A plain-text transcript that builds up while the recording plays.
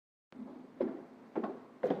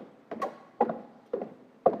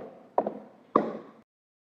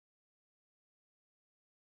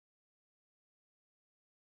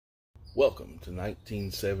Welcome to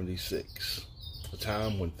 1976, a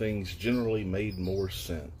time when things generally made more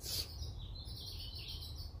sense.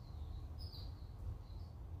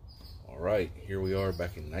 Alright, here we are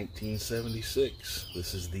back in 1976.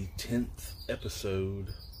 This is the 10th episode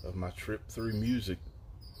of my trip through music.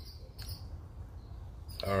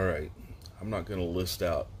 Alright, I'm not going to list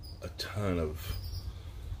out a ton of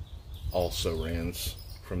also-rans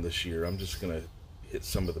from this year. I'm just going to hit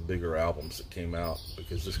some of the bigger albums that came out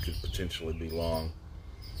because this could potentially be long.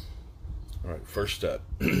 Alright, first up,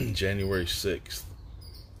 January 6th,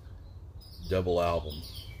 double album,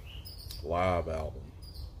 live album,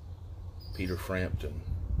 Peter Frampton,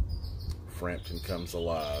 Frampton Comes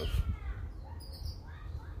Alive.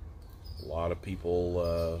 A lot of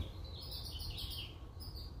people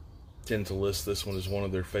tend to list this one as one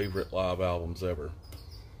of their favorite live albums ever.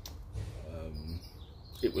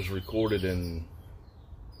 It was recorded in,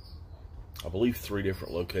 I believe, 3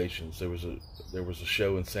 different locations. There was a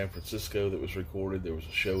show in San Francisco that was recorded. There was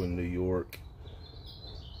a show in New York,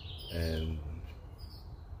 and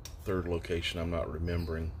third location I'm not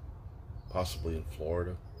remembering, possibly in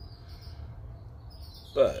Florida.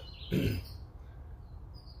 But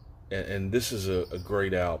and this is a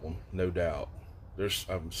great album, no doubt. There's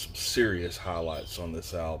some serious highlights on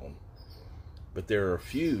this album, but there are a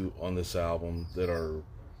few on this album that are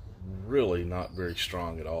really not very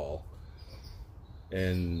strong at all.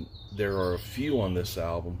 And there are a few on this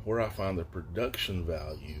album where I find the production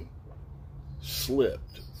value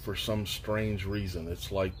slipped for some strange reason.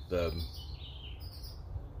 It's like there's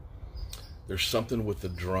something with the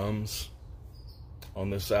drums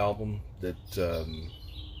on this album that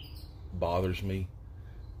bothers me.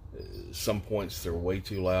 Some points they're way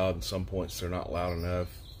too loud, and some points they're not loud enough.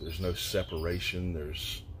 There's no separation.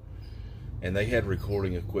 And they had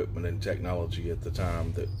recording equipment and technology at the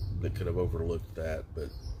time that could have overlooked that. But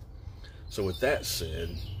so with that said,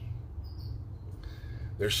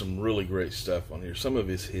 there's some really great stuff on here. Some of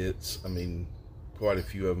his hits, I mean, quite a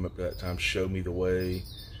few of them at that time. Show Me the Way,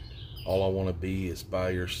 All I Want to Be Is By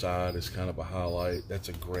Your Side is kind of a highlight. That's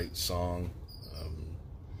a great song.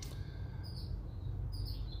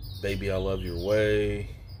 Baby, I Love Your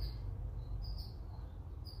Way,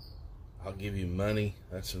 I'll Give You Money,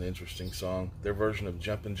 that's an interesting song. Their version of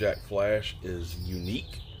Jumpin' Jack Flash is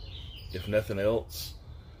unique, if nothing else.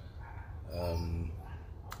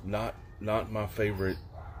 Not my favorite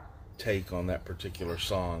take on that particular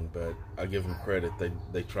song, but I give them credit.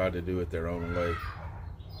 They tried to do it their own way.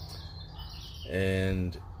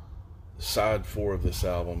 And side 4 of this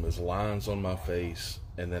album is Lines on My Face,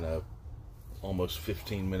 and then a almost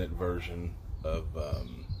 15-minute version of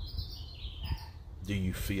Do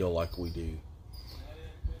You Feel Like We Do.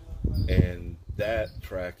 And that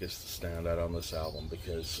track is the standout on this album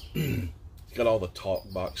because it's got all the talk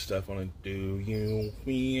box stuff on it. Do you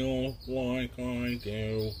feel like I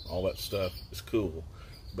do? All that stuff is cool,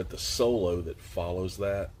 but the solo that follows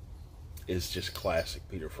that is just classic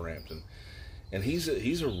Peter Frampton. And he's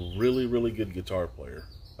a really, really good guitar player,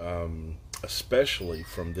 especially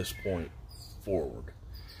from this point forward.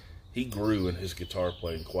 He grew in his guitar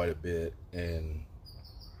playing quite a bit, and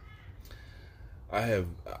I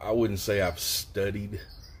wouldn't say I've studied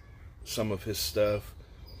some of his stuff,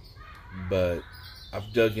 but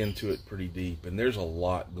I've dug into it pretty deep, and there's a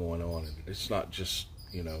lot going on in it. It's not just,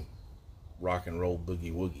 rock and roll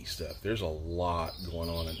boogie woogie stuff. There's a lot going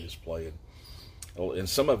on in his playing, and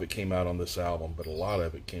some of it came out on this album, but a lot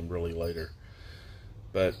of it came really later.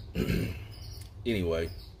 But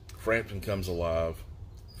anyway, Frampton Comes Alive,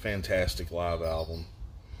 fantastic live album.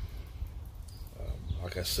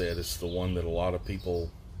 Like I said, it's the one that a lot of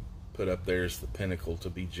people put up there as the pinnacle to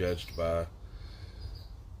be judged by.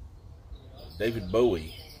 David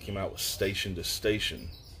Bowie came out with Station to Station.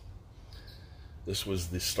 This was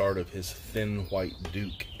the start of his Thin White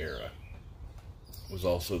Duke era. It was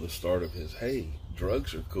also the start of his, hey,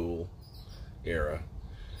 drugs are cool era.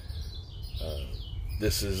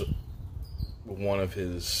 This is one of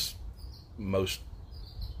his most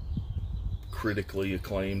critically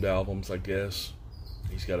acclaimed albums, I guess.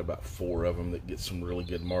 He's got about 4 of them that get some really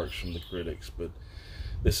good marks from the critics, but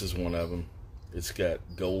this is one of them. It's got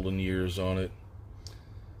Golden Years on it.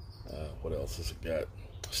 What else has it got?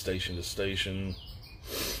 Station to Station.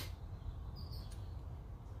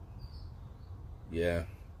 Yeah,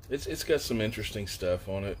 it's got some interesting stuff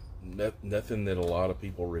on it. Nothing that a lot of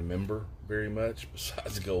people remember very much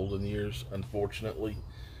besides Golden Years, unfortunately,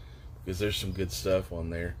 because there's some good stuff on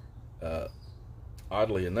there.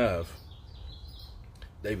 Oddly enough,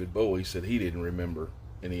 David Bowie said he didn't remember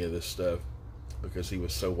any of this stuff because he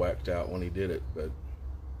was so whacked out when he did it, but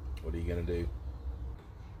what are you going to do?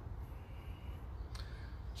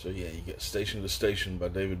 So yeah, you got Station to Station by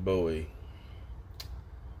David Bowie.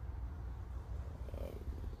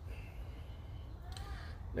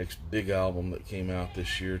 Next big album that came out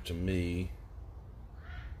this year to me,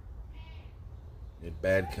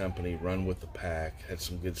 Bad Company, Run with the Pack. Had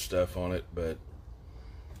some good stuff on it, but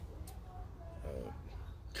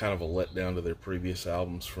kind of a letdown to their previous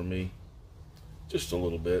albums for me. Just a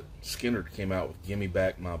little bit. Skinner came out with Gimme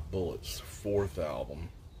Back My Bullets, 4th album.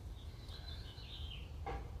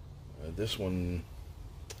 This one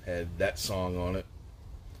had that song on it.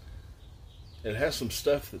 It has some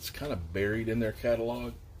stuff that's kind of buried in their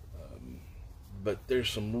catalog, but there's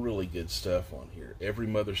some really good stuff on here. Every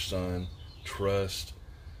Mother's Son, Trust,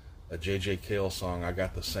 a J.J. Cale song, I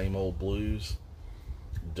Got the Same Old Blues,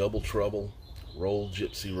 Double Trouble, Roll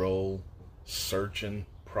Gypsy Roll, Searchin',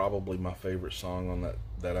 probably my favorite song on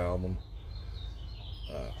that album,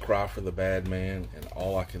 Cry for the Bad Man, and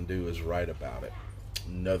All I Can Do Is Write About It.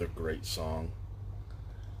 Another great song.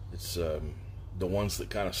 It's the ones that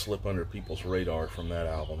kind of slip under people's radar from that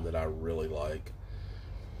album that I really like.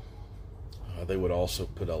 They would also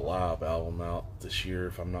put a live album out this year,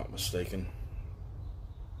 if I'm not mistaken.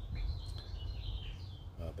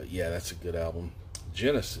 But yeah, that's a good album.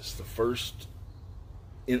 Genesis, the first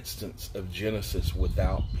instance of Genesis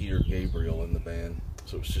without Peter Gabriel in the band.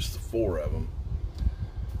 So it's just the 4 of them.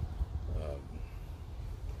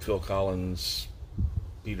 Phil Collins,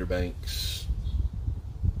 Peter Banks,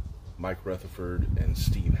 Mike Rutherford, and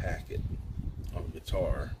Steve Hackett on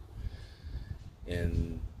guitar.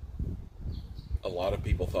 And a lot of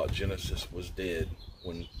people thought Genesis was dead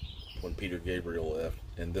when Peter Gabriel left,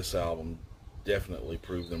 and this album definitely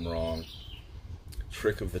proved them wrong.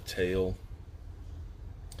 Trick of the Tail.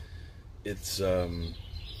 It's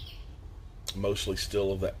mostly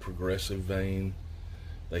still of that progressive vein.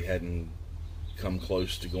 They hadn't come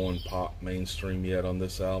close to going pop mainstream yet on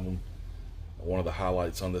this album. One of the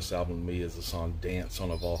highlights on this album to me is the song Dance on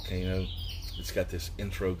a Volcano. It's got this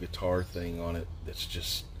intro guitar thing on it that's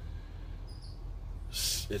just,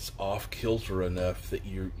 it's off kilter enough that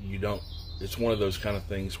you don't, it's one of those kind of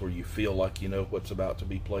things where you feel like you know what's about to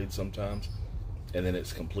be played sometimes, and then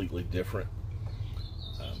it's completely different.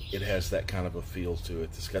 It has that kind of a feel to it.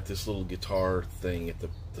 It's got this little guitar thing at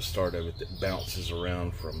the start of it that bounces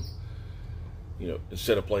around from, you know,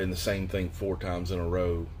 instead of playing the same thing 4 times in a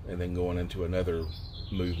row and then going into another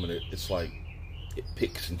movement, it's like it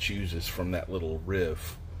picks and chooses from that little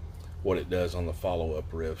riff what it does on the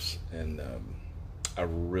follow-up riffs, and I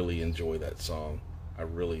really enjoy that song. I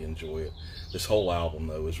really enjoy it. This whole album,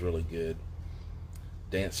 though, is really good.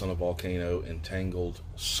 Dance on a Volcano, Entangled,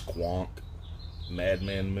 Squonk,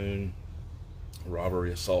 Madman Moon,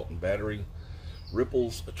 Robbery, Assault, and Battery,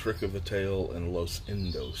 Ripples, A Trick of the Tail, and Los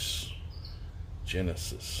Indos.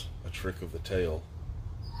 Genesis, A Trick of the Tail.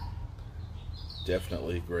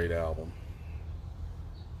 Definitely a great album.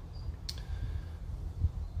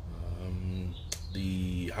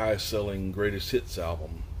 The highest selling greatest hits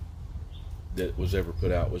album that was ever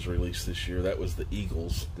put out was released this year. That was the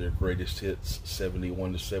Eagles, their greatest hits,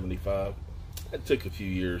 71 to 75. It took a few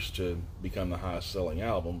years to become the highest selling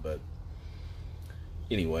album, but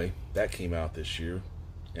anyway, that came out this year,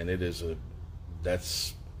 and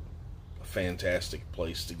that's a fantastic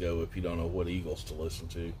place to go if you don't know what Eagles to listen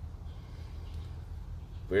to.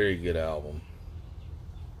 Very good album.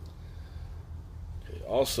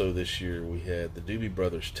 Also this year we had the Doobie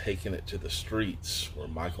Brothers Taking It to the Streets, where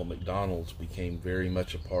Michael McDonald became very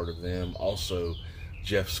much a part of them. Also,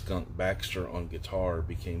 Jeff Skunk Baxter on guitar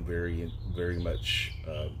became very, very much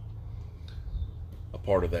a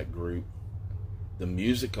part of that group. The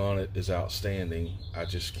music on it is outstanding. I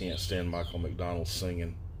just can't stand Michael McDonald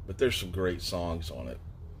singing, but there's some great songs on it.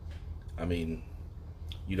 I mean,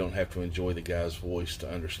 you don't have to enjoy the guy's voice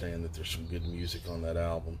to understand that there's some good music on that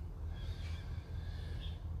album.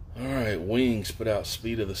 Alright, Wings put out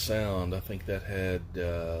Speed of the Sound. I think that had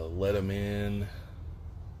Let 'Em In,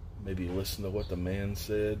 maybe Listen to What the Man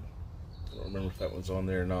Said. I don't remember if that one's on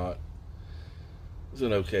there or not. It was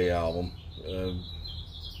an okay album.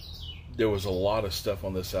 There was a lot of stuff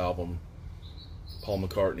on this album. Paul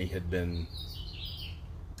McCartney had been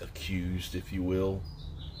accused, if you will,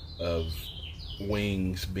 of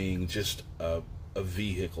Wings being just a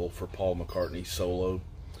vehicle for Paul McCartney's solo.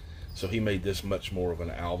 So he made this much more of an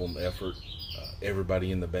album effort. Everybody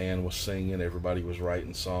in the band was singing, everybody was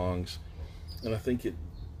writing songs, and I think it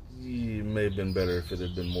may have been better if it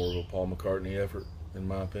had been more of a Paul McCartney effort, in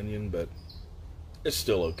my opinion, but it's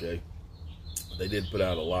still okay. They did put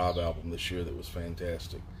out a live album this year that was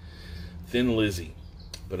fantastic. Thin Lizzy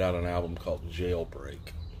put out an album called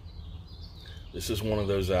Jailbreak. This is one of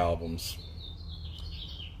those albums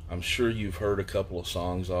I'm sure you've heard a couple of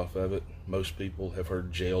songs off of it. Most people have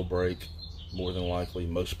heard Jailbreak, more than likely.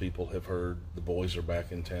 Most people have heard The Boys Are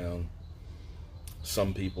Back in Town.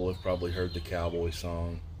 Some people have probably heard the Cowboy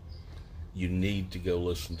song. You need to go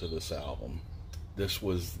listen to this album. This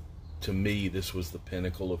was, to me, this was the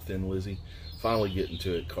pinnacle of Thin Lizzy. Finally getting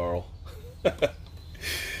to it, Carl.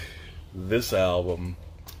 This album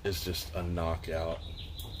is just a knockout.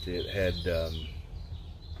 It had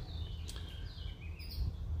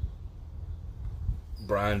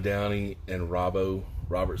Brian Downey and Robbo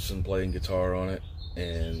Robertson playing guitar on it,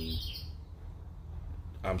 and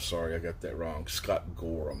I'm sorry, I got that wrong. Scott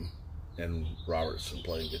Gorham and Robertson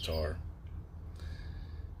playing guitar.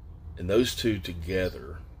 And those two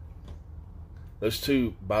together, those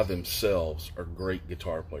two by themselves are great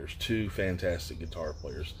guitar players. Two fantastic guitar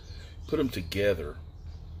players. Put them together,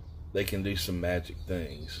 they can do some magic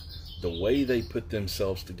things. The way they put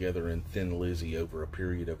themselves together in Thin Lizzy over a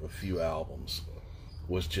period of a few albums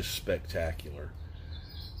was just spectacular.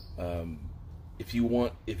 If you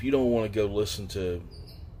don't want to go listen to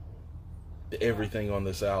everything on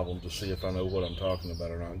this album to see if I know what I'm talking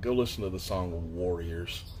about or not, go listen to the song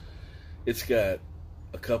Warriors. It's got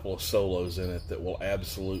a couple of solos in it that will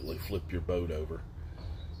absolutely flip your boat over.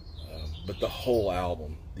 But the whole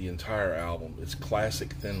album, the entire album, it's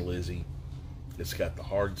classic Thin Lizzy. It's got the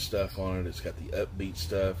hard stuff on it. It's got the upbeat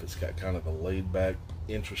stuff. It's got kind of the laid-back,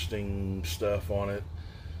 interesting stuff on it.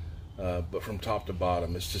 But from top to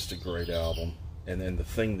bottom, it's just a great album. And then the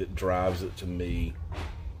thing that drives it to me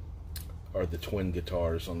are the twin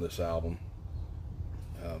guitars on this album.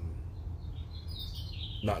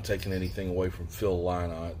 Not taking anything away from Phil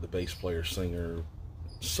Lynott, the bass player, singer,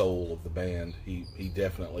 soul of the band. He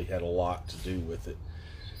definitely had a lot to do with it.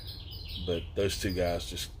 But those two guys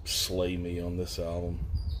just slay me on this album.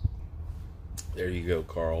 There you go,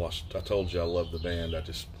 Carl. I told you I love the band. I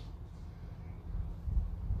just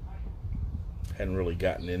hadn't really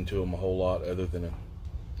gotten into them a whole lot other than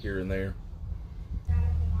here and there.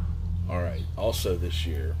 Alright, also this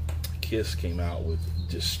year, Kiss came out with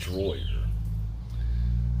Destroyer.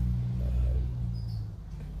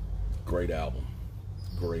 Great album.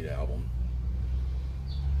 Great album.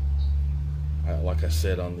 Like I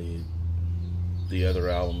said on the other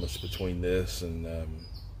album that's between this and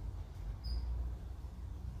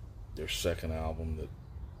their second album that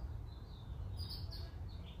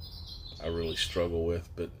I really struggle with,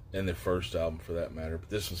 and their first album for that matter, but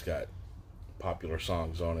this one's got popular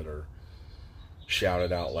songs on it, or Shout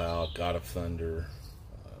It Out Loud, God of Thunder,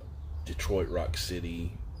 Detroit Rock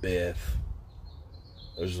City, Beth.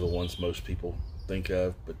 Those are the ones most people think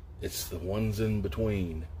of, but it's the ones in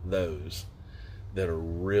between those that are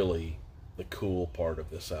really the cool part of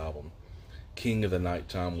this album. King of the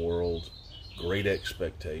Nighttime World, Great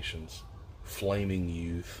Expectations, Flaming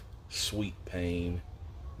Youth, Sweet Pain,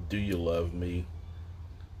 Do You Love Me?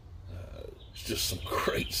 It's just some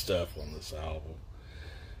great stuff on this album.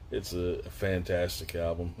 It's a fantastic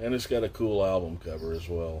album, and it's got a cool album cover as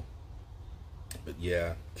well. But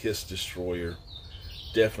yeah, Kiss Destroyer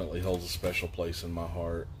definitely holds a special place in my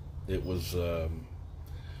heart. It was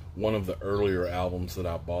one of the earlier albums that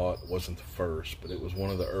I bought. It wasn't the first, but it was one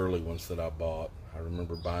of the early ones that I bought. I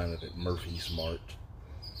remember buying it at Murphy's Mart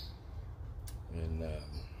and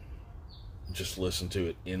just listened to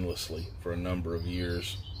it endlessly for a number of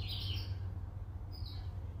years.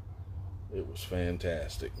 It was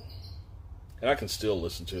fantastic, and I can still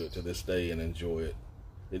listen to it to this day and enjoy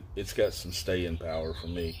it. It's got some staying power for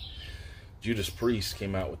me. Judas Priest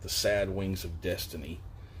came out with the Sad Wings of Destiny.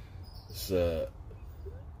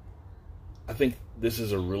 I think this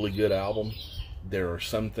is a really good album. There are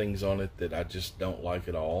some things on it that I just don't like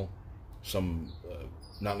at all. Some,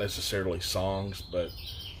 not necessarily songs, but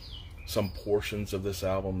some portions of this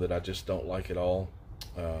album that I just don't like at all.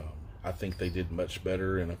 I think they did much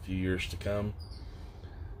better in a few years to come.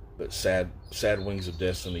 But Sad Wings of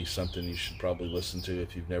Destiny is something you should probably listen to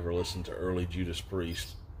if you've never listened to early Judas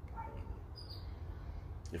Priest.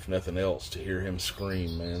 If nothing else, to hear him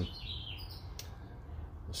scream, man.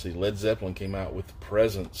 Let's see, Led Zeppelin came out with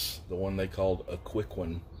Presence, the one they called A Quick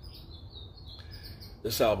One.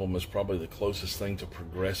 This album is probably the closest thing to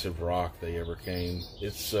progressive rock they ever came.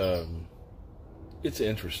 It's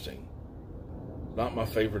interesting. Not my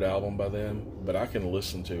favorite album by them, but I can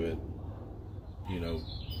listen to it,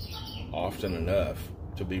 often enough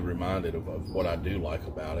to be reminded of what I do like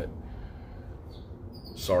about it.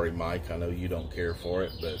 Sorry, Mike, I know you don't care for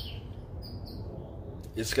it, but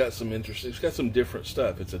it's got some interesting, it's got some different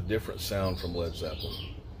stuff. It's a different sound from Led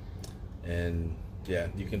Zeppelin. And yeah,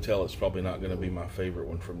 you can tell it's probably not going to be my favorite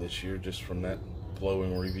one from this year, just from that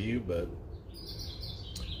glowing review, but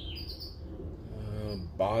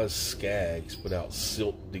Boz Scaggs put out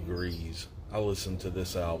Silk Degrees. I listened to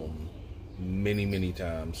this album many, many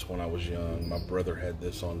times when I was young. My brother had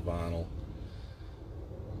this on vinyl.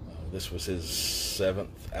 This was his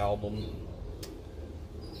 7th album.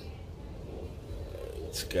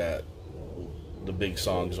 It's got the big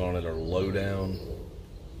songs on it are Lowdown,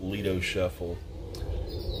 Lido Shuffle,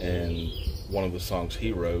 and one of the songs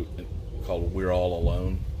he wrote called We're All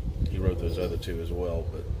Alone. He wrote those other two as well,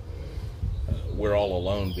 but We're All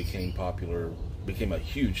Alone became a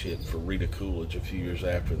huge hit for Rita Coolidge a few years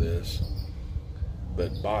after this.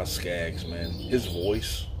 But Boz Scaggs, man, his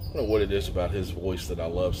voice, I don't know what it is about his voice that I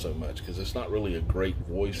love so much, because it's not really a great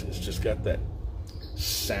voice. It's just got that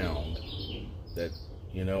sound that,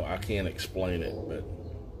 you know, I can't explain it, but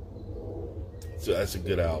so that's a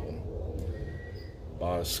good album.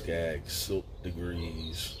 Boz Scaggs, Silk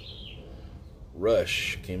Degrees.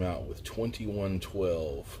 Rush came out with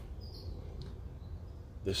 2112.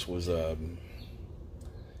 This was kind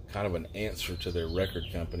of an answer to their record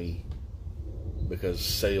company, because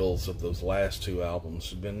sales of those last two albums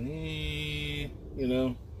have been, you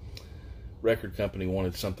know, record company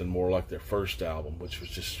wanted something more like their first album, which was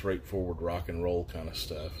just straightforward rock and roll kind of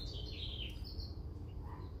stuff.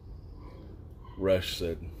 Rush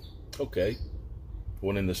said, okay.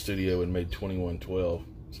 Went in the studio and made 2112.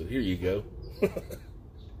 Said, here you go.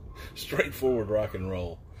 Straightforward rock and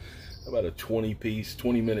roll. About a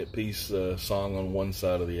 20-minute piece song on one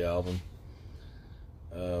side of the album.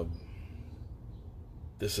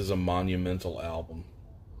 This is a monumental album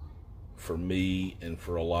for me and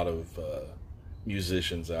for a lot of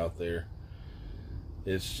musicians out there.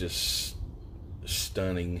 It's just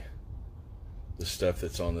stunning, the stuff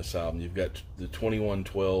that's on this album. You've got the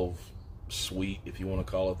 2112 suite, if you want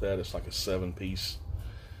to call it that. It's like a 7-piece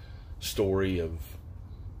story of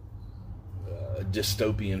a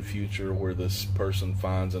dystopian future where this person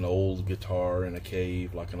finds an old guitar in a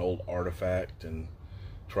cave, like an old artifact, and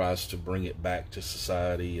tries to bring it back to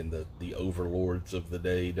society, and the overlords of the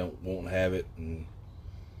day won't have it. And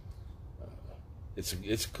it's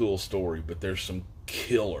a cool story, but there's some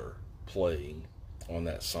killer playing on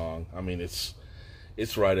that song. I mean, it's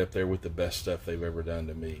right up there with the best stuff they've ever done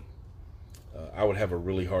to me. I would have a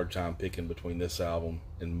really hard time picking between this album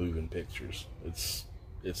and Moving Pictures.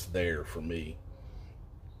 It's there for me.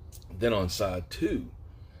 Then on side 2,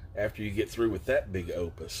 after you get through with that big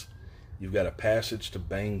opus, you've got A Passage to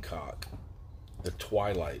Bangkok, The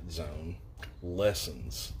Twilight Zone,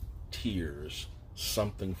 Lessons, Tears,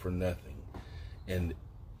 Something for Nothing. And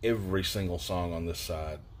every single song on this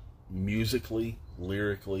side, musically,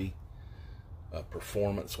 lyrically,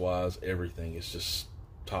 performance-wise, everything is just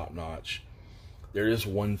top-notch. There is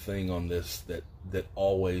one thing on this that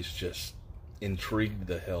always just intrigued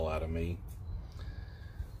the hell out of me.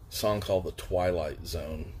 A song called The Twilight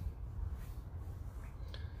Zone.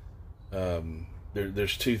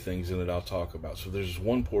 There's two things in it I'll talk about. So there's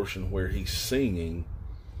one portion where he's singing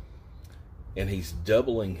and he's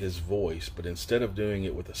doubling his voice, but instead of doing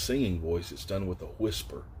it with a singing voice, it's done with a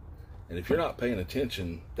whisper. And if you're not paying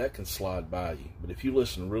attention, that can slide by you. But if you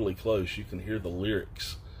listen really close, you can hear the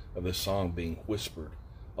lyrics of this song being whispered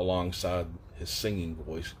alongside his singing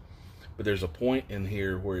voice. But there's a point in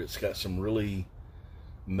here where it's got some really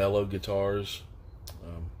mellow guitars,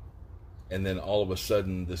 and then all of a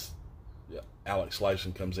sudden this Alex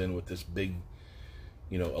Lifeson comes in with this big,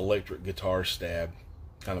 electric guitar stab,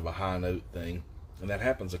 kind of a high note thing, and that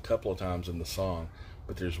happens a couple of times in the song.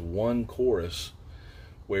 But there's one chorus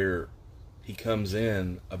where he comes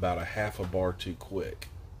in about a half a bar too quick.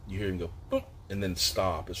 You hear him go boop and then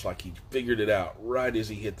stop. It's like he figured it out right as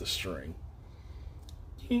he hit the string,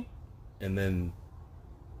 and then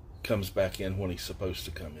comes back in when he's supposed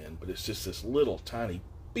to come in. But it's just this little tiny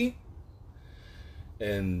beep.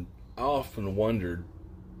 And I often wondered,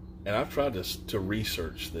 and I've tried to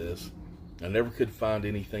research this, I never could find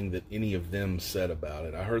anything that any of them said about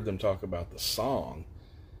it. I heard them talk about the song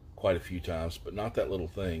quite a few times, but not that little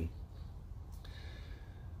thing.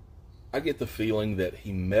 I get the feeling that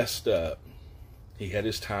he messed up. He had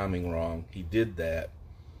his timing wrong. He did that.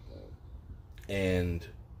 And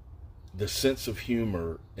the sense of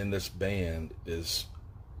humor in this band is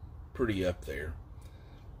pretty up there.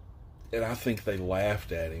 And I think they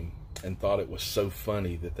laughed at him and thought it was so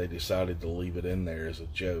funny that they decided to leave it in there as a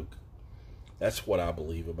joke. That's what I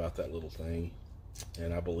believe about that little thing.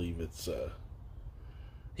 And I believe it's,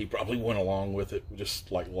 he probably went along with it,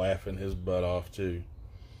 just like laughing his butt off too.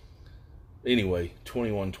 Anyway,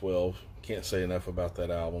 2112, can't say enough about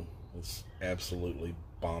that album. It's absolutely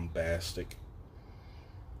bombastic.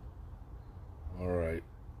 Alright,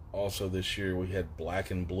 Also this year we had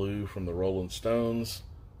Black and Blue from the Rolling Stones,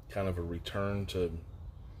 kind of a return to,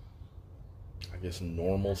 I guess,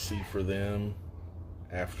 normalcy for them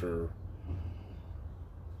after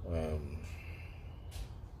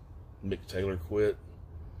Mick Taylor quit.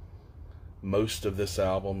 Most of this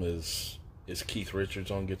album is Keith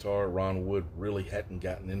Richards on guitar. Ron Wood really hadn't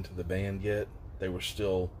gotten into the band yet. They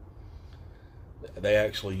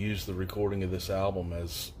actually used the recording of this album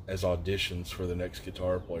as auditions for the next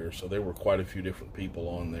guitar player, so there were quite a few different people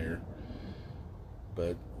on there.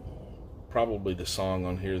 But probably the song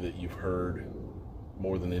on here that you've heard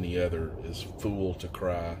more than any other is Fool to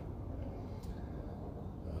Cry.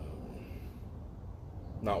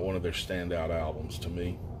 Not one of their standout albums to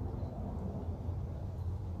me.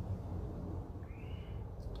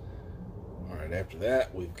 Alright, after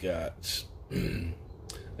that we've got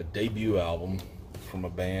a debut album from a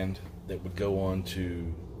band that would go on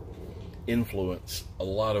to influence a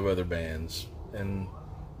lot of other bands, and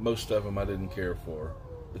most of them I didn't care for,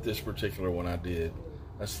 but this particular one I did.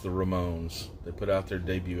 That's the Ramones. They put out their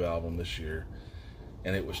debut album this year,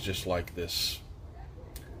 and it was just like this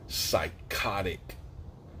psychotic,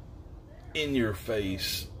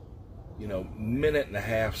 in-your-face, minute and a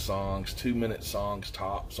half songs, 2-minute songs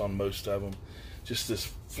tops on most of them. Just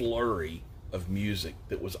this flurry of music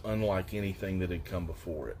that was unlike anything that had come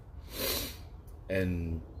before it,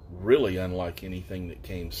 and really unlike anything that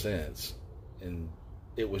came since. And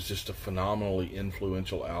it was just a phenomenally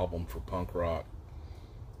influential album for punk rock.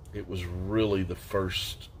 It was really the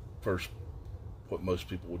first what most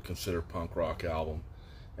people would consider punk rock album,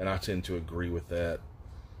 and I tend to agree with that.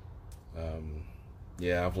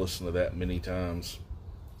 Yeah, I've listened to that many times,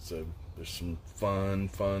 so there's some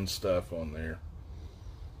fun stuff on there.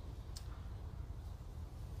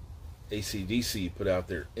 AC/DC put out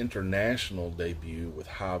their international debut with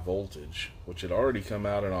High Voltage, which had already come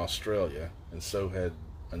out in Australia, and so had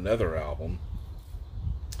another album.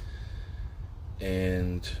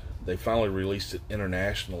 And they finally released it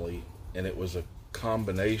internationally, and it was a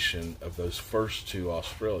combination of those first two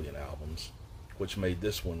Australian albums, which made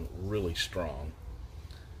this one really strong.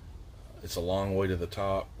 It's a Long Way to the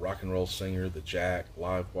Top, Rock and Roll Singer, The Jack,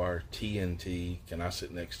 Livewire, TNT, Can I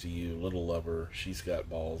Sit Next to You, Little Lover, She's Got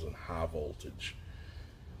Balls, and High Voltage.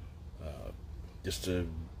 It's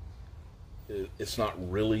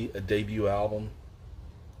not really a debut album,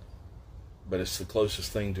 but it's the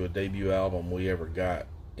closest thing to a debut album we ever got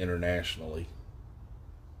internationally,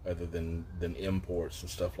 other than imports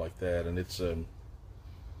and stuff like that. And it's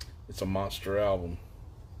a monster album,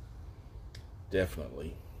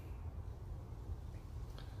 definitely.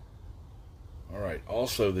 Alright,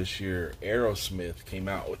 also this year, Aerosmith came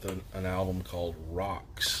out with an album called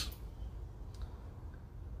Rocks.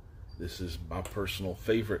 This is my personal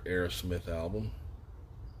favorite Aerosmith album.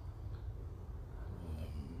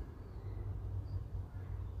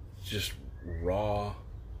 Just raw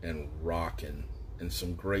and rockin', and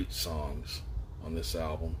some great songs on this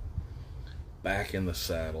album. Back in the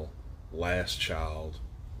Saddle, Last Child,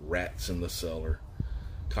 Rats in the Cellar,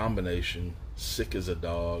 Combination, Sick as a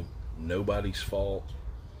Dog, Nobody's Fault,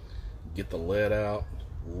 Get the Lead Out,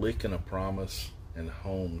 Lickin' a Promise, and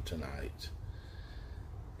Home Tonight.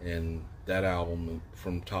 And that album,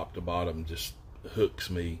 from top to bottom, just hooks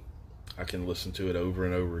me. I can listen to it over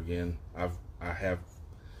and over again. I have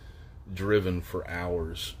driven for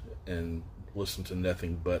hours and listened to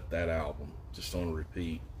nothing but that album, just on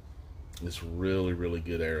repeat. It's really, really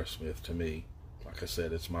good Aerosmith to me. Like I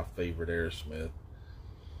said, it's my favorite Aerosmith.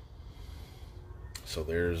 So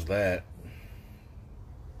there's that.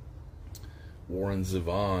 Warren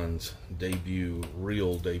Zevon's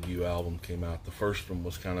real debut album came out. The first one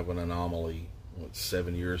was kind of an anomaly,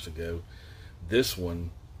 7 years ago. This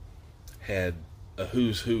one had a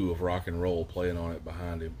who's who of rock and roll playing on it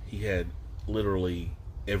behind him. He had literally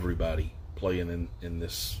everybody playing in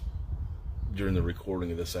this during the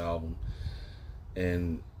recording of this album,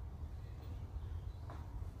 and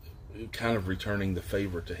kind of returning the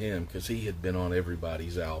favor to him, because he had been on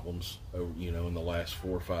everybody's albums, in the last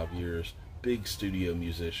 4 or 5 years. Big studio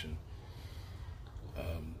musician.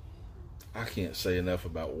 I can't say enough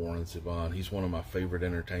about Warren Zevon. He's one of my favorite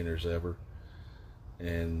entertainers ever,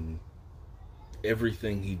 and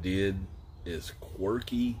everything he did is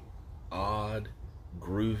quirky, odd,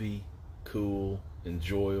 groovy, cool,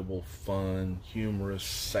 enjoyable, fun, humorous,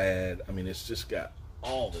 sad. I mean, it's just got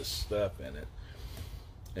all this stuff in it.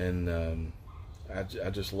 And I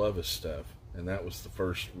just love his stuff. And that was the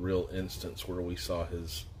first real instance where we saw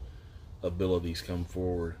his abilities come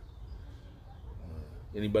forward.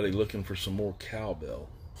 Anybody looking for some more cowbell?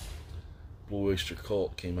 Blue Oyster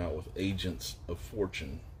Cult came out with Agents of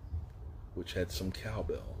Fortune. which had some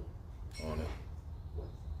cowbell on it.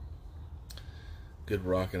 Good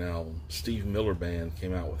rockin' album. Steve Miller Band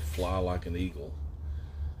came out with Fly Like an Eagle.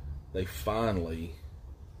 They finally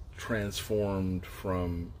transformed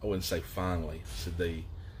from, I wouldn't say finally, so they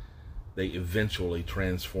eventually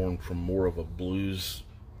transformed from more of a blues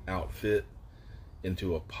outfit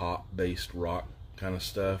into a pop-based rock kind of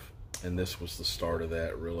stuff, and this was the start of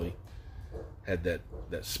that, really. Had that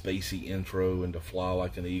spacey intro into Fly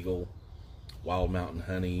Like an Eagle, Wild Mountain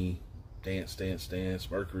Honey, Dance, Dance,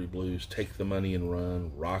 Dance, Mercury Blues, Take the Money and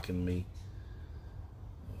Run, Rockin' Me.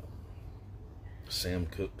 Sam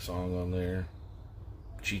Cooke song on there.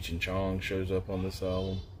 Cheech and Chong shows up on this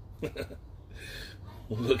album.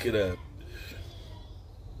 Look it up.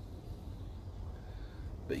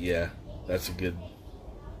 But yeah, that's a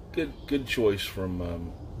good choice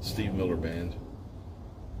from Steve Miller Band.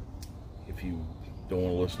 If you don't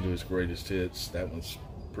want to listen to his greatest hits, that one's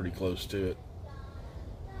pretty close to it.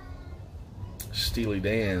 Steely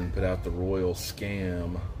Dan put out the Royal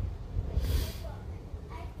Scam.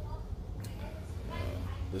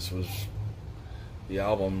 This was the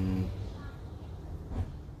album.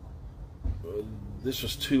 This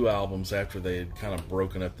was 2 albums after they had kind of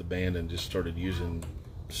broken up the band and just started using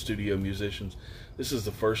studio musicians. This is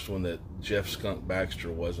the first one that Jeff Skunk Baxter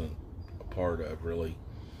wasn't a part of, really.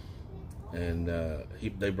 And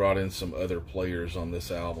they brought in some other players on this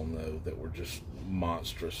album, though, that were just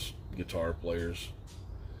monstrous guitar players.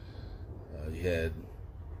 You had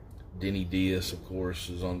Denny Diaz, of course,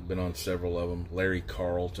 has been on several of them. Larry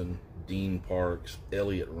Carlton, Dean Parks,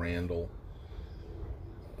 Elliot Randall.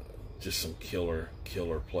 Just some killer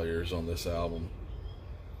players on this album.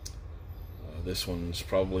 This one's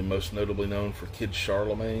probably most notably known for Kid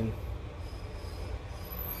Charlemagne.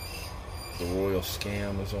 The Royal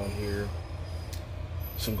Scam is on here.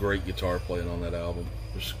 Some great guitar playing on that album.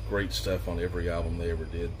 There's great stuff on every album they ever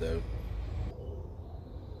did, though.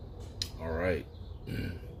 Alright.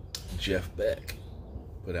 Jeff Beck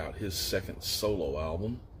put out his second solo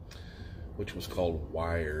album, which was called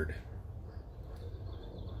Wired.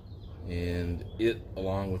 And it,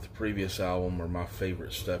 along with the previous album, are my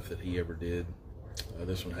favorite stuff that he ever did.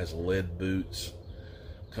 This one has Lead Boots,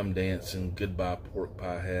 Come Dancing, Goodbye Pork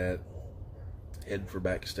Pie Hat, Head for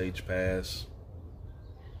Backstage Pass,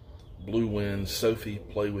 Blue Wind, Sophie,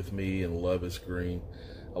 Play With Me, and Love Is Green.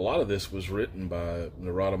 A lot of this was written by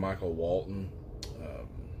Narada Michael Walton,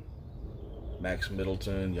 Max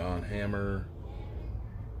Middleton, Jan Hammer.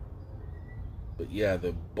 But yeah,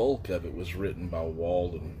 the bulk of it was written by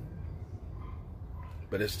Walden.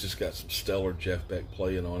 But it's just got some stellar Jeff Beck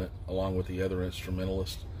playing on it, along with the other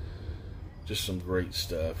instrumentalists. Just some great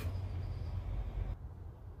stuff.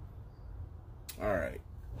 Alright.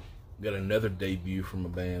 Got another debut from a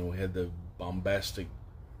band. We had the bombastic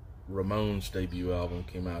Ramones debut album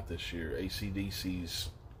came out this year. AC/DC's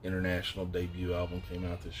international debut album came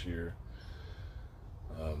out this year.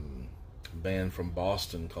 A band from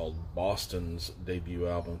Boston called Boston's debut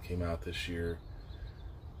album came out this year.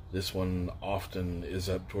 This one often is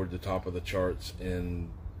up toward the top of the charts in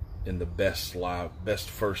the best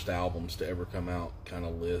first albums to ever come out kind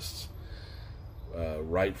of lists.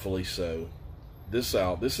 Rightfully so. This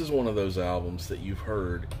is one of those albums that you've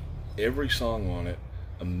heard every song on it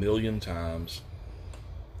a million times,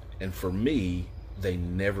 and for me, they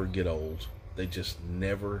never get old. They just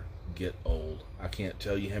never get old. I can't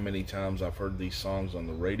tell you how many times I've heard these songs on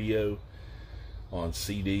the radio, on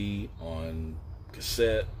CD, on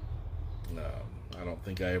cassette. I don't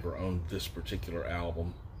think I ever owned this particular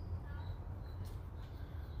album.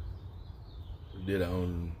 I did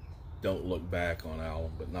own Don't Look Back on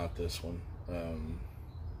album, but not this one.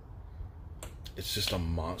 It's just a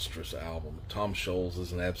monstrous album. Tom Scholz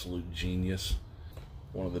is an absolute genius.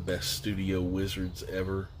 One of the best studio wizards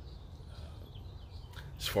ever.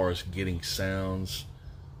 As far as getting sounds,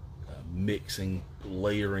 mixing,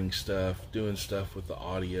 layering stuff, doing stuff with the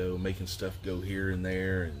audio, making stuff go here and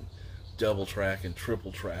there, and double track and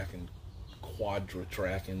triple track and quadra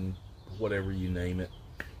track and whatever you name it.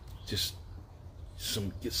 Just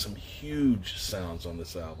get some huge sounds on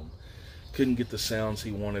this album. Couldn't get the sounds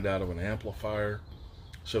he wanted out of an amplifier,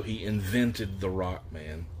 so he invented the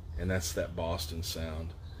Rockman, and that's that Boston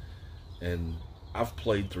sound. And I've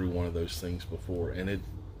played through one of those things before, and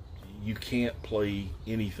you can't play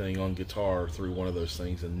anything on guitar through one of those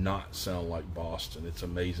things and not sound like Boston. It's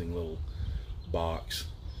an amazing little box.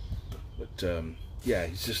 But yeah,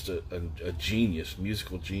 he's just a genius,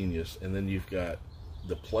 musical genius. And then you've got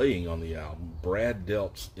the playing on the album. Brad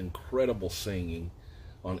Delp's incredible singing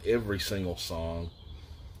on every single song.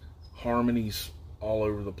 Harmonies all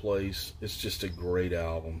over the place. It's just a great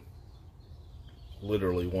album.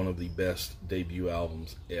 literally one of the best debut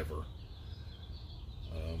albums ever.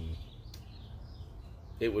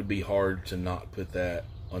 It would be hard to not put that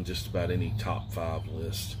on just about any top 5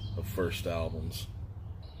 list of first albums.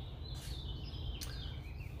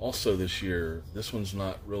 Also this year, this one's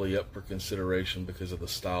not really up for consideration because of the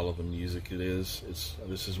style of the music it is.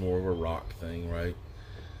 This is more of a rock thing, right?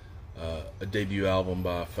 A debut album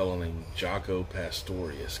by a fellow named Jaco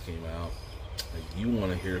Pastorius came out. You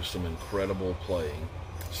want to hear some incredible playing,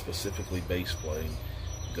 specifically bass playing,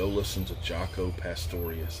 go listen to Jaco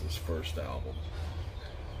Pastorius' first album.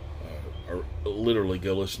 Or literally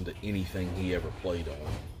go listen to anything he ever played on.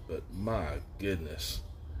 But my goodness,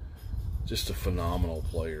 just a phenomenal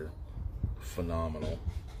player. Phenomenal.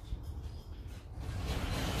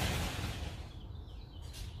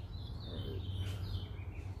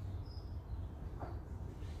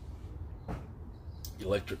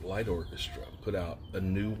 Electric Light Orchestra put out a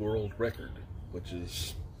new world record, which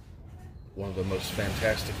is one of the most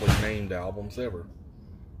fantastically named albums ever.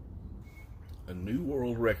 A new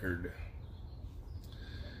world record.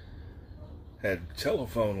 Had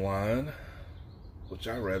Telephone Line, which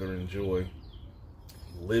I rather enjoy,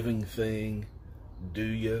 Living Thing, Do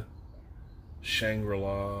Ya,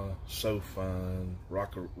 Shangri-La, So Fine,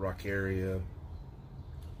 Rock Area,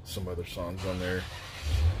 some other songs on there.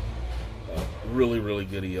 Really, really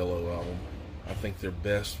good Yellow album. I think their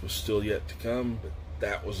best was still yet to come, but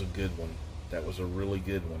that was a good one. That was a really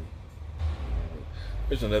good one.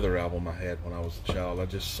 There's another album I had when I was a child. I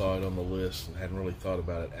just saw it on the list and hadn't really thought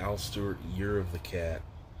about it. Al Stewart, Year of the Cat.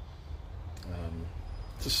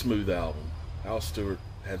 It's a smooth album. Al Stewart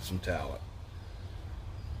had some talent.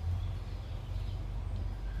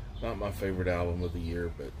 Not my favorite album of the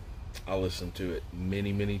year, but I listened to it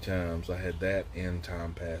many, many times. I had that and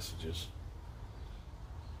Time Passages.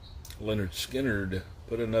 Leonard Skinner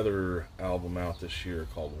put another album out this year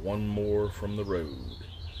called One More from the Road.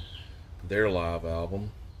 Their live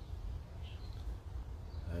album,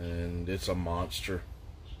 and it's a monster.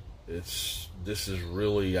 This is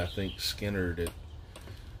really, I think, Skinner at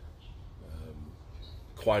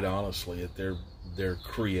quite honestly at their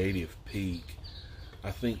creative peak.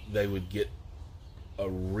 I think they would get a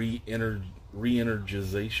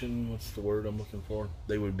re-energization. What's the word I'm looking for?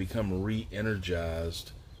 They would become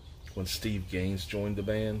re-energized when Steve Gaines joined the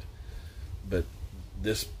band. But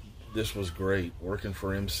this was great. Working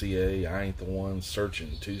for MCA, I Ain't the One,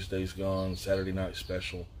 Searching, Tuesday's Gone, Saturday Night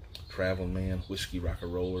Special, Traveling Man, Whiskey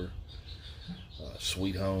Rock-a-Roller,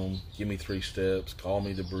 Sweet Home, Give Me 3 Steps, Call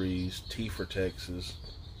Me the Breeze, T for Texas,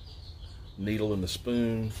 Needle in the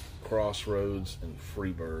Spoon, Crossroads, and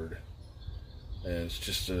Freebird. And it's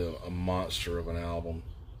just a monster of an album.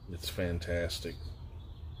 It's fantastic.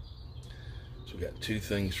 So we got 2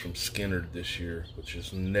 things from Skinner this year, which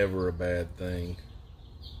is never a bad thing.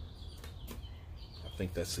 I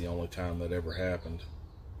think that's the only time that ever happened.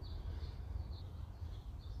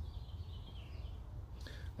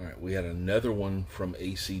 Alright, we had another one from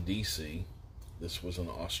AC/DC. This was an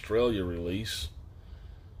Australia release.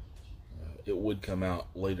 It would come out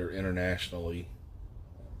later internationally,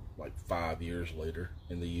 like 5 years later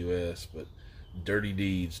in the US, but Dirty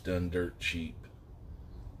Deeds Done Dirt Cheap.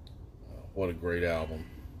 What a great album.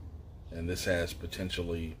 And this has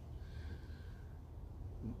potentially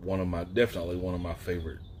definitely one of my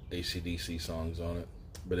favorite AC/DC songs on it.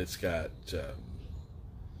 But it's got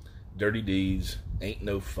Dirty Deeds, Ain't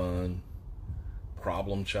No Fun,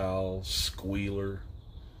 Problem Child, Squealer,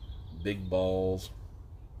 Big Balls,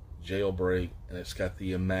 Jailbreak, and it's got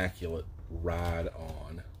the immaculate Ride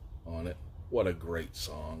on it. What a great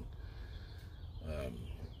song.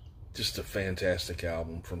 Just a fantastic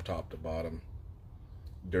album from top to bottom.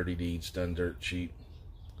 Dirty Deeds Done Dirt Cheap.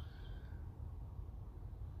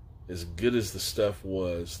 As good as the stuff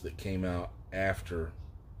was that came out after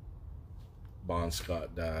Bon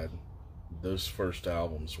Scott died, those first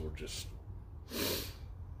albums were just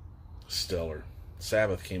stellar.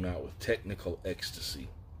 Sabbath came out with Technical Ecstasy.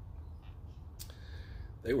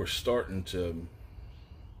 They were starting to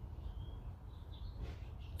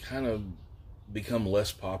kind of become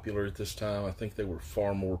less popular at this time. I think they were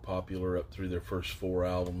far more popular up through their first 4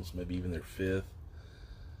 albums, maybe even their 5th.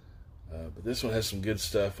 But this one has some good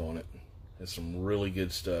stuff on it. Has some really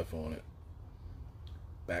good stuff on it.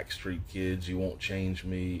 Backstreet Kids, You Won't Change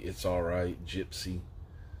Me, It's Alright, Gypsy,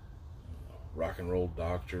 Rock and Roll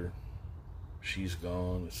Doctor, She's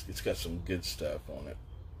Gone. It's got some good stuff on it.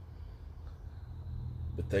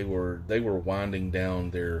 But they were winding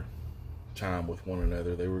down their time with one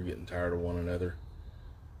another. They were getting tired of one another,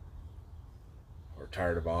 or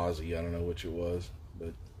tired of Ozzy. I don't know which it was,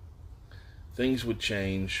 but things would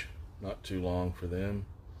change. not too long for them.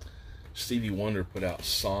 Stevie Wonder put out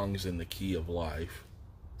Songs in the Key of Life.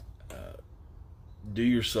 Do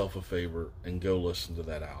yourself a favor and go listen to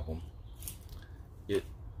that album.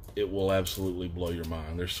 It will absolutely blow your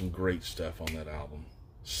mind. There's some great stuff on that album.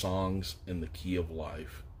 Songs in the Key of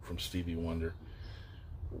Life from Stevie Wonder.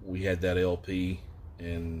 We had that LP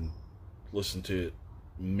and listened to it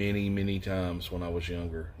many, many times when I was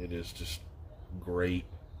younger. It is just great,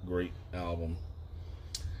 great album.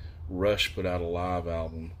 Rush put out a live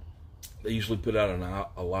album. They usually put out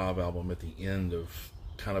a live album at the end of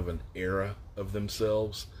kind of an era of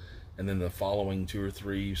themselves, and then the following 2 or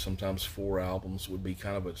 3, sometimes 4 albums would be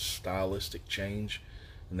kind of a stylistic change,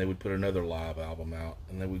 and they would put another live album out,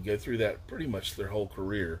 and they would go through that pretty much their whole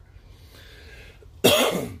career.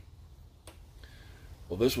 Well,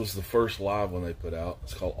 this was the first live one they put out.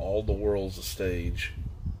 It's called All the World's a Stage,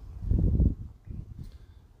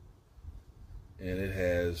 and it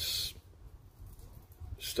has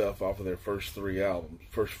stuff off of their first 4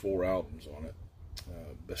 albums on it.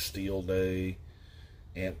 Bastille Day,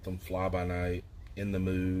 Anthem, Fly By Night, In the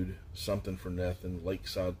Mood, Something for Nothing,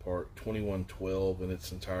 Lakeside Park, 2112 in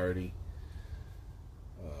its entirety,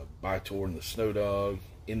 By-Tor and the Snow Dog,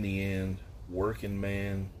 In the End, Working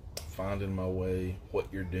Man, Finding My Way, What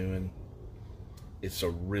You're Doing. It's a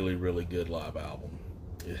really, really good live album.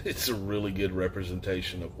 It's a really good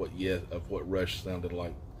representation of what Rush sounded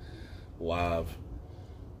like live.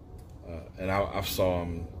 And I saw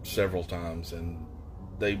them several times, and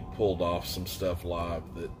they pulled off some stuff live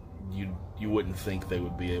that you wouldn't think they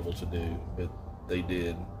would be able to do, but they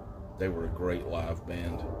did. They were a great live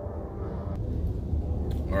band.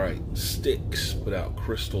 Alright, Styx put out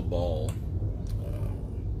Crystal Ball.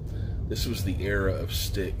 This was the era of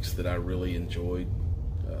Styx that I really enjoyed.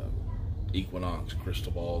 Equinox,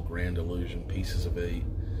 Crystal Ball, Grand Illusion, Pieces of Eight.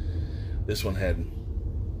 This one had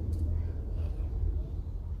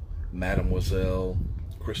Mademoiselle,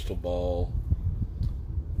 Crystal Ball,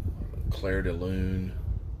 Claire de Lune,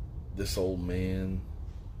 This Old Man,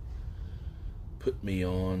 Put Me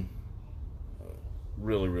On.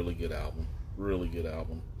 Really, really good album. Really good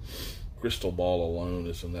album. Crystal Ball alone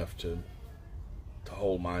is enough to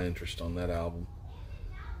hold my interest on that album.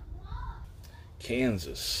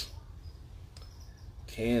 Kansas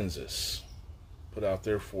put out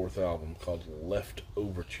their 4th album called Left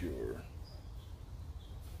Overture.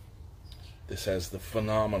 This has the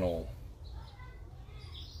phenomenal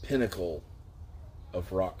pinnacle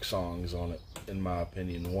of rock songs on it, in my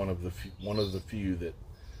opinion. One of the few that,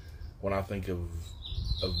 when I think of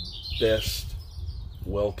best,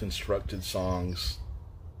 well-constructed songs,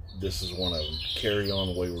 this is one of them. Carry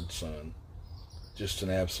On Wayward Son. Just an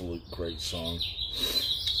absolute great song.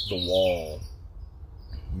 The Wall.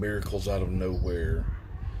 Miracles Out of Nowhere.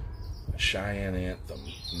 Cheyenne Anthem.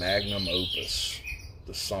 Magnum Opus.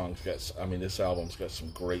 This album's got some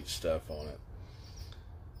great stuff on it.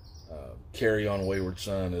 Carry On Wayward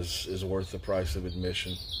Son is worth the price of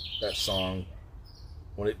admission. That song,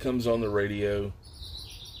 when it comes on the radio,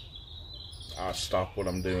 I stop what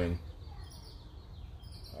I'm doing.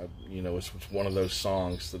 It's one of those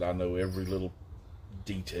songs that I know every little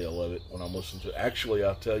detail of it when I'm listening to it. Actually,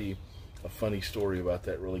 I'll tell you a funny story about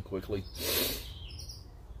that really quickly.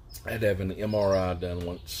 I had to have an MRI done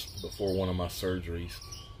once before one of my surgeries.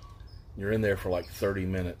 You're in there for like 30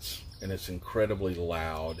 minutes, and it's incredibly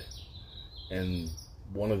loud. And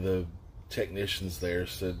one of the technicians there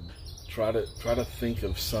said, try to think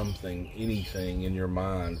of something, anything in your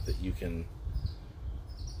mind that you can,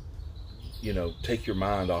 take your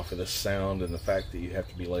mind off of the sound and the fact that you have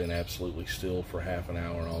to be laying absolutely still for half an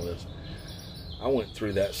hour and all this. I went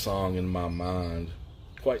through that song in my mind,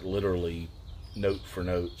 quite literally, note for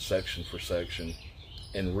note, section for section,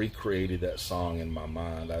 and recreated that song in my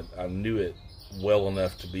mind. I knew it well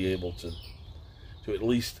enough to be able to at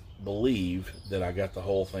least believe that I got the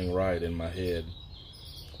whole thing right in my head.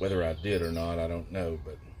 Whether I did or not, I don't know,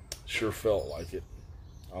 but sure felt like it.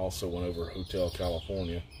 I also went over Hotel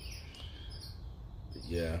California. But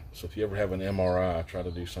yeah, so if you ever have an MRI, try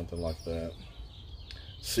to do something like that.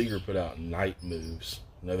 Seeger put out Night Moves,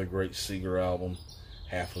 another great Seeger album.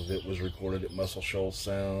 Half of it was recorded at Muscle Shoals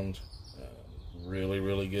Sound. Really,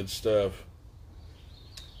 really good stuff.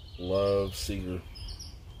 Love Seeger.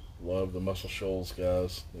 Love the Muscle Shoals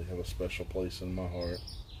guys. They have a special place in my heart.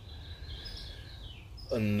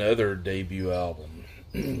 Another debut album.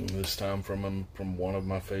 This time from one of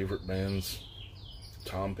my favorite bands,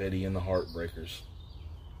 Tom Petty and the Heartbreakers.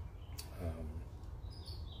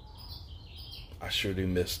 I sure do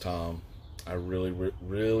miss Tom. I really,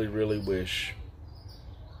 really, really wish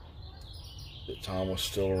that Tom was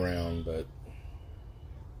still around, but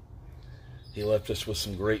He left us with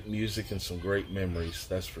some great music and some great memories,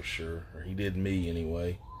 that's for sure. Or he did me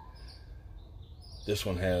anyway. This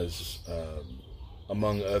one has,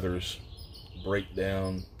 among others,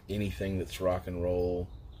 Breakdown, Anything That's Rock and Roll,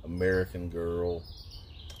 American Girl.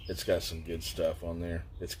 It's got some good stuff on there.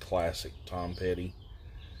 It's classic Tom Petty.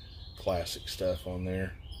 Classic stuff on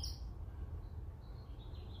there.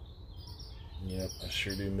 Yep, I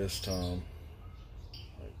sure do miss Tom.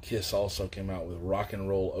 Kiss also came out with Rock and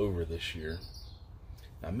Roll Over this year.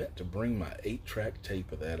 I meant to bring my 8-track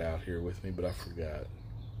tape of that out here with me, but I forgot.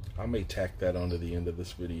 I may tack that onto the end of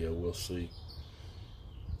this video. We'll see.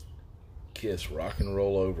 Kiss, Rock and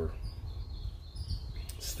Roll Over.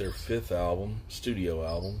 It's their 5th album, studio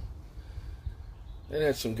album. It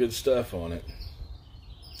had some good stuff on it.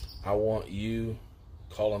 I Want You,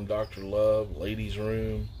 Call Him Dr. Love, Ladies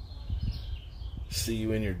Room, See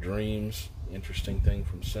You in Your Dreams, Interesting Thing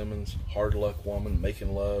from Simmons, Hard Luck Woman,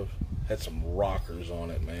 Making Love. Had some rockers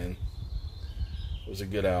on it, man. It was a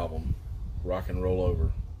good album. Rock and Roll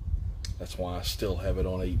Over. That's why I still have it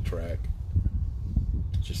on 8-track.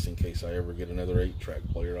 Just in case I ever get another 8-track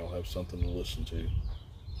player, I'll have something to listen to.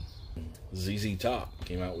 ZZ Top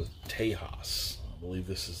came out with Tejas. I believe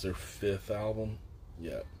this is their 5th album.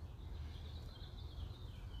 Yep.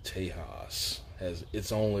 Tejas has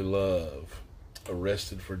It's Only Love,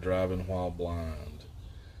 Arrested for Driving While Blind,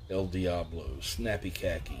 El Diablo, Snappy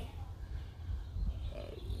Khaki,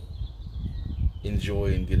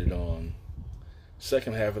 Enjoy and Get It On.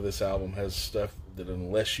 Second half of this album has stuff that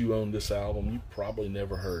unless you own this album, you probably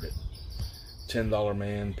never heard it. $10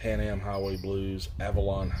 Man, Pan Am Highway Blues,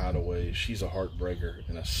 Avalon Hideaway, She's a Heartbreaker,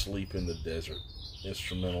 and Asleep in the Desert.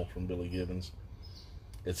 Instrumental from Billy Gibbons.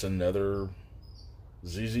 It's another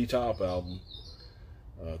ZZ Top album.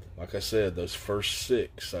 Like I said, those first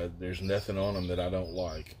 6, there's nothing on them that I don't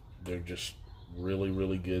like. They're just really,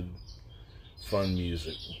 really good, fun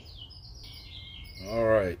music.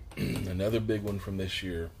 Alright, another big one from this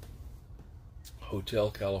year.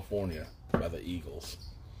 Hotel California by the Eagles.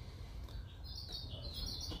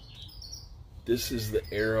 This is the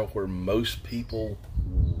era where most people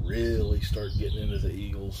really start getting into the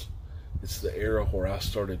Eagles. It's the era where I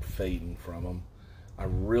started fading from them. I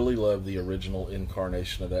really love the original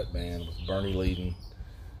incarnation of that band with Bernie Leadon,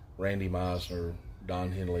 Randy Meisner,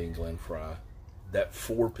 Don Henley, and Glenn Frey. That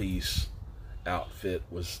 4-piece outfit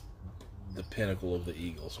was the pinnacle of the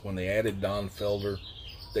Eagles. When they added Don Felder,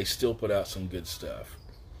 they still put out some good stuff.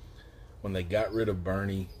 When they got rid of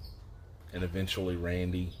Bernie and eventually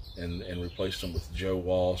Randy and replaced them with Joe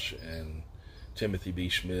Walsh and Timothy B.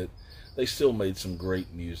 Schmidt, they still made some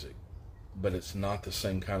great music. But it's not the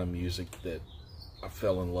same kind of music that I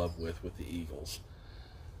fell in love with the Eagles.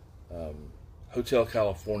 Hotel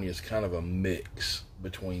California is kind of a mix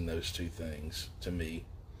between those two things to me.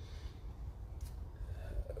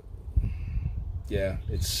 Yeah,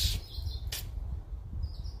 it's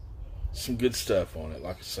some good stuff on it.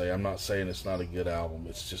 Like I say, I'm not saying it's not a good album.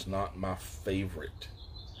 It's just not my favorite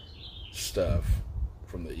stuff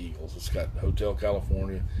from the Eagles. It's got Hotel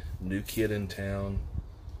California, New Kid in Town.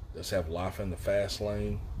 Does have Life in the Fast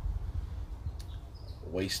Lane,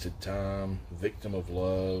 Wasted Time, Victim of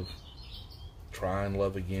Love, Try and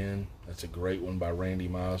Love Again. That's a great one by Randy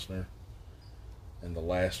Meisner. And The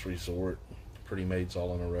Last Resort, Pretty Maids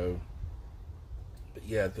All in a Row. But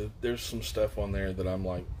yeah, there's some stuff on there that I'm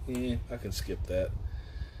like, I can skip that.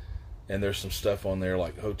 And there's some stuff on there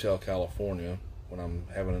like Hotel California. When I'm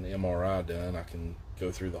having an MRI done, I can go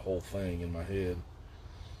through the whole thing in my head.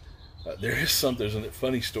 There's a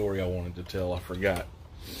funny story I wanted to tell. I forgot.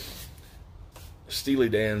 Steely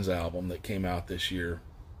Dan's album that came out this year,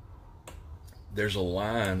 there's a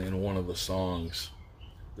line in one of the songs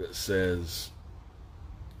that says,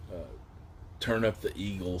 turn up the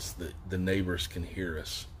Eagles, the neighbors can hear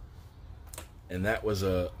us. And that was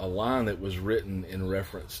a line that was written in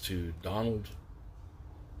reference to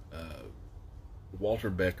Walter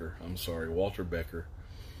Becker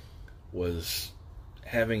was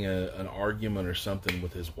having an argument or something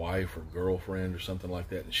with his wife or girlfriend or something like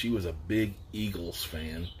that, and she was a big Eagles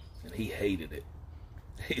fan, and he hated it.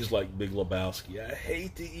 He's like Big Lebowski. I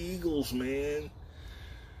hate the Eagles, man.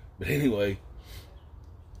 But anyway,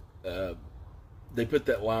 they put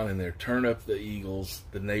that line in there, turn up the Eagles,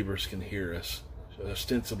 the neighbors can hear us,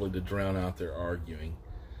 ostensibly to drown out their arguing.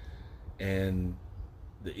 And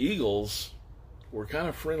the Eagles were kind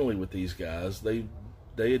of friendly with these guys. They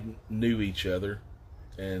knew each other,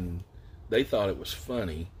 and they thought it was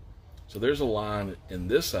funny. So there's a line in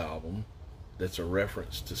this album that's a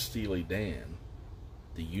reference to Steely Dan.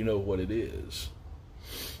 Do you know what it is?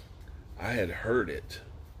 I had heard it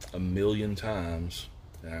a million times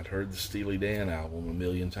And I'd heard the Steely Dan album a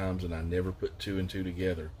million times, and I never put two and two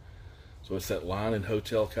together. So it's that line in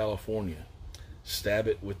Hotel California: stab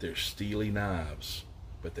it with their steely knives,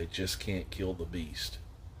 but they just can't kill the beast.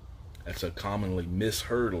 That's a commonly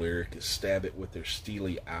misheard lyric, is stab it with their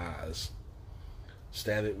steely eyes.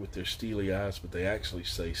 Stab it with their steely eyes, but they actually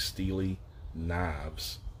say steely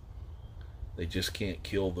knives. They just can't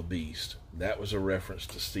kill the beast. That was a reference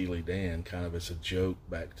to Steely Dan, kind of as a joke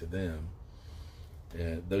back to them.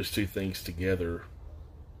 And those two things together,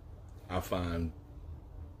 I find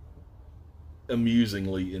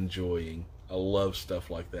amusingly enjoying. I love stuff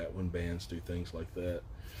like that when bands do things like that.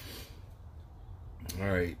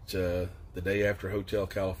 Alright, the day after Hotel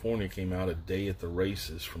California came out, A Day at the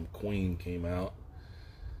Races from Queen came out.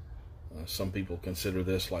 Some people consider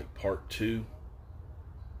this like part 2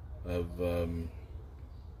 of A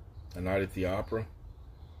Night at the Opera.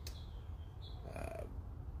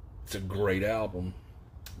 It's a great album.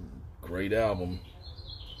 Great album.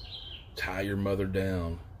 Tie Your Mother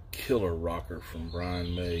Down. Killer rocker from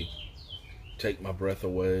Brian May. Take My Breath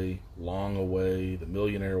Away. Long Away. The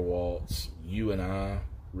Millionaire Waltz. You and I,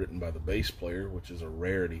 written by the bass player, which is a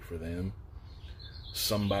rarity for them.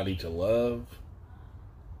 Somebody to Love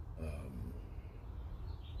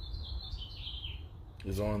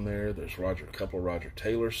is on there. There's a couple of Roger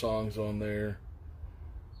Taylor songs on there.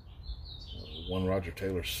 One Roger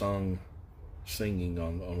Taylor singing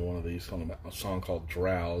on one of these, on a song called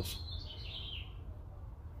Drowse.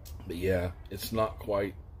 But yeah, it's not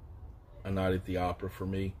quite A Night at the Opera for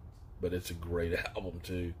me, but it's a great album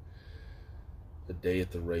too. A Day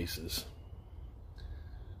at the Races.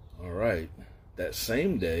 Alright, that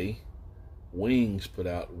same day, Wings put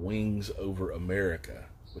out Wings Over America,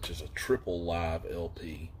 which is a triple live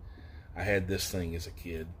LP. I had this thing as a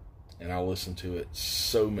kid, and I listened to it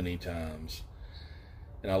so many times.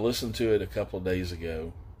 And I listened to it a couple of days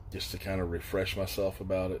ago just to kind of refresh myself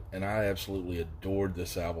about it, and I absolutely adored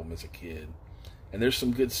this album as a kid. And there's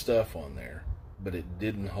some good stuff on there, but it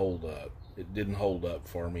didn't hold up. It didn't hold up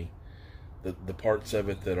for me. The parts of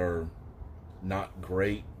it that are not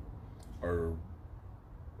great are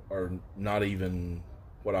not even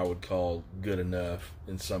what I would call good enough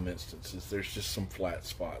in some instances. There's just some flat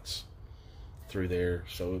spots through there.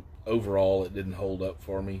 So overall, it didn't hold up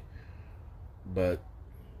for me. But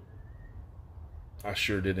I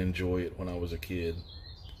sure did enjoy it when I was a kid.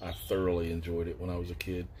 I thoroughly enjoyed it when I was a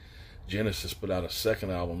kid. Genesis put out a second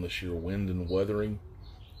album this year, Wind and Wuthering.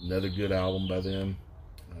 Another good album by them.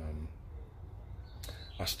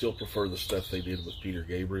 I still prefer the stuff they did with Peter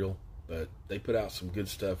Gabriel, but they put out some good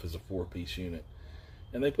stuff as a 4-piece unit.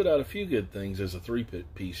 And they put out a few good things as a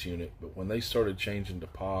 3-piece unit, but when they started changing to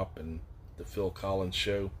pop and the Phil Collins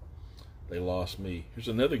show, they lost me. Here's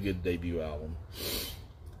another good debut album.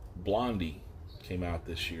 Blondie came out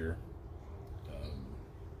this year.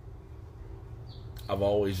 I've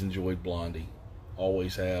always enjoyed Blondie.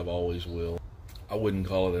 Always have, always will. I wouldn't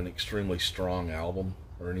call it an extremely strong album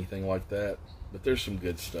or anything like that, but there's some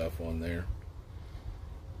good stuff on there.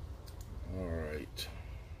 Alright.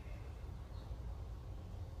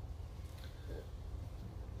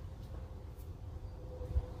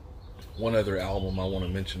 One other album I want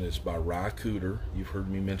to mention is by Ry Cooder. You've heard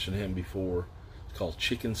me mention him before. It's called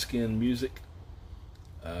Chicken Skin Music.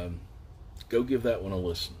 Go give that one a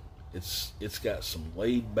listen. It's got some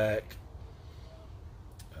laid back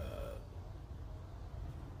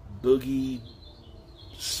boogie,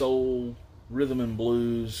 soul, rhythm and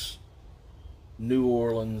blues, New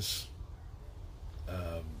Orleans,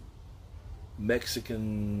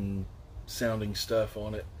 Mexican sounding stuff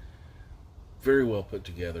on it. Very well put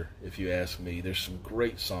together, if you ask me. There's some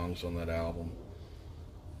great songs on that album.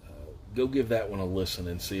 Go give that one a listen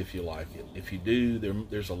and see if you like it. If you do,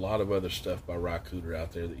 there's a lot of other stuff by Ry Cooder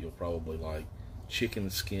out there that you'll probably like. Chicken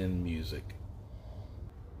Skin Music.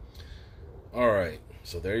 Alright,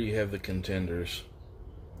 so there you have the contenders.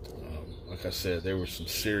 Like I said, there were some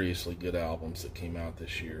seriously good albums that came out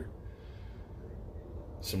this year.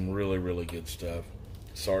 Some really, really good stuff.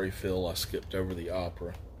 Sorry, Phil, I skipped over the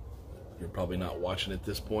opera. You're probably not watching at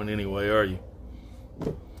this point anyway, are you?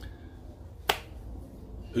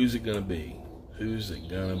 Who's it gonna be? Who's it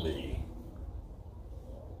gonna be?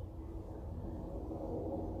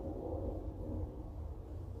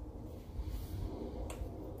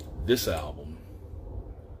 This album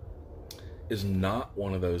is not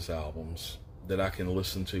one of those albums that I can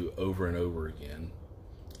listen to over and over again,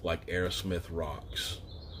 like Aerosmith Rocks,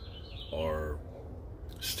 or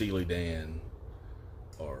Steely Dan,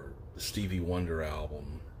 or the Stevie Wonder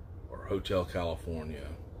album, or Hotel California,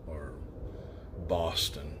 or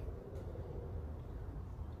Boston.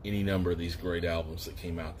 any number of these great albums that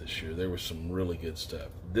came out this year. There was some really good stuff.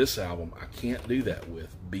 This album, I can't do that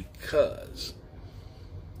with because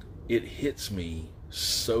it hits me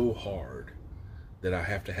so hard that I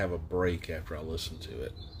have to have a break after I listen to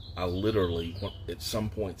it. I literally, at some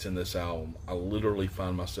points in this album, I literally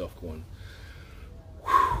find myself going,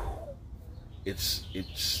 whew.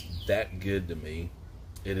 It's that good to me.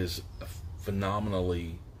 It is a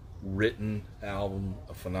phenomenally written album,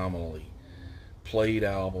 a phenomenally played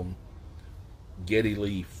album. Geddy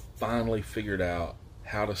Lee finally figured out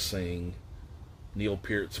how to sing Neil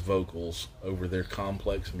Peart's vocals over their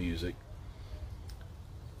complex music.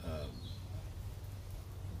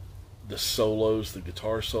 The solos, the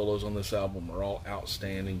guitar solos on this album are all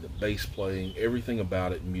outstanding. The bass playing, everything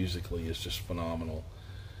about it musically is just phenomenal.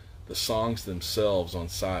 The songs themselves on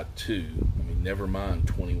side 2, I mean, never mind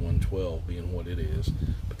 2112 being what it is,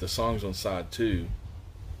 but the songs on side 2,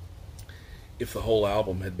 if the whole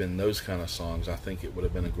album had been those kind of songs, I think it would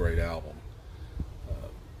have been a great album.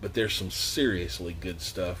 But there's some seriously good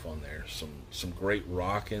stuff on there. Some great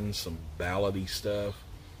rocking, some ballady stuff,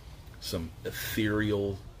 some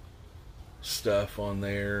ethereal stuff on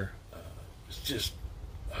there. It's just,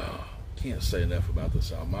 can't say enough about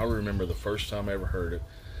this album. I remember the first time I ever heard it,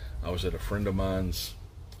 I was at a friend of mine's,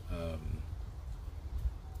 what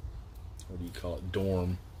do you call it,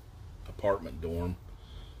 dorm, apartment dorm.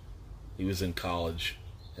 He was in college,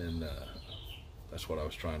 and that's what I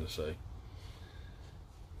was trying to say.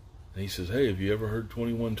 And he says, hey, have you ever heard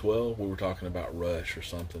 2112? We were talking about Rush or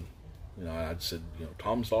something. You know, I'd said, you know,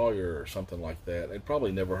 Tom Sawyer or something like that. They'd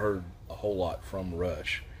probably never heard a whole lot from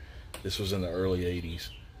Rush. This was in the early 80s.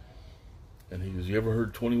 And he goes, you ever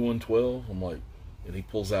heard 2112? I'm like, and he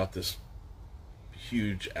pulls out this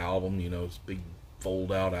huge album, you know, this big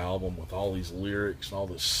fold-out album with all these lyrics and all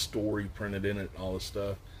this story printed in it and all this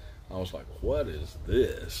stuff. I was like, what is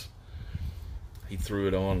this? He threw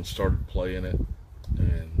it on and started playing it.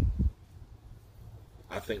 And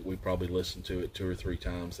I think we probably listened to it 2 or 3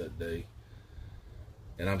 times that day.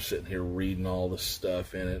 And I'm sitting here reading all this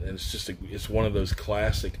stuff in it, and it's just it's one of those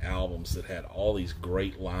classic albums that had all these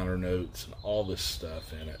great liner notes and all this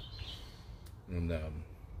stuff in it. And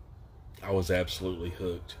I was absolutely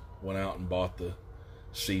hooked. Went out and bought the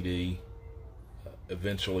CD.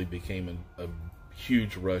 Eventually became a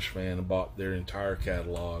huge Rush fan and bought their entire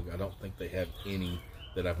catalog. I don't think they have any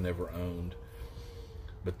that I've never owned.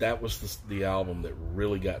 But that was the album that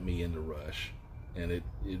really got me into Rush. And it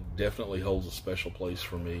definitely holds a special place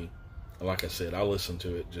for me. And like I said, I listened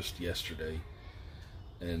to it just yesterday.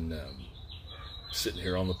 And sitting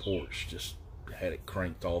here on the porch, just had it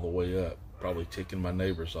cranked all the way up. Probably ticking my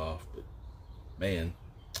neighbors off. But man,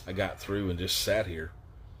 I got through and just sat here.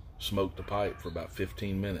 Smoked a pipe for about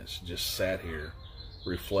 15 minutes. Just sat here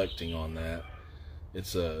reflecting on that.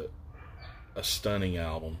 It's a stunning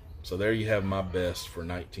album. So there you have my best for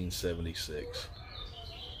 1976.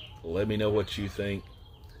 Let me know what you think.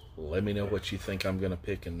 Let me know what you think I'm going to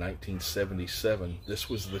pick in 1977. This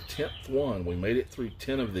was the 10th one. We made it through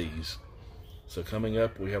 10 of these. So coming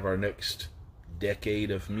up, we have our next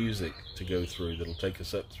decade of music to go through that'll take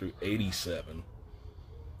us up through 87.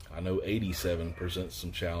 I know 87 presents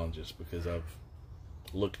some challenges because I've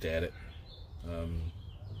looked at it.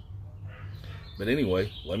 But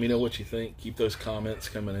anyway, let me know what you think. Keep those comments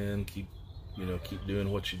coming in. Keep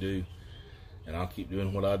doing what you do. And I'll keep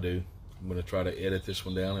doing what I do. I'm going to try to edit this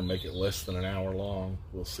one down and make it less than an hour long.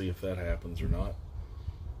 We'll see if that happens or not.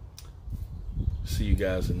 See you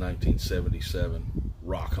guys in 1977.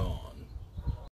 Rock on.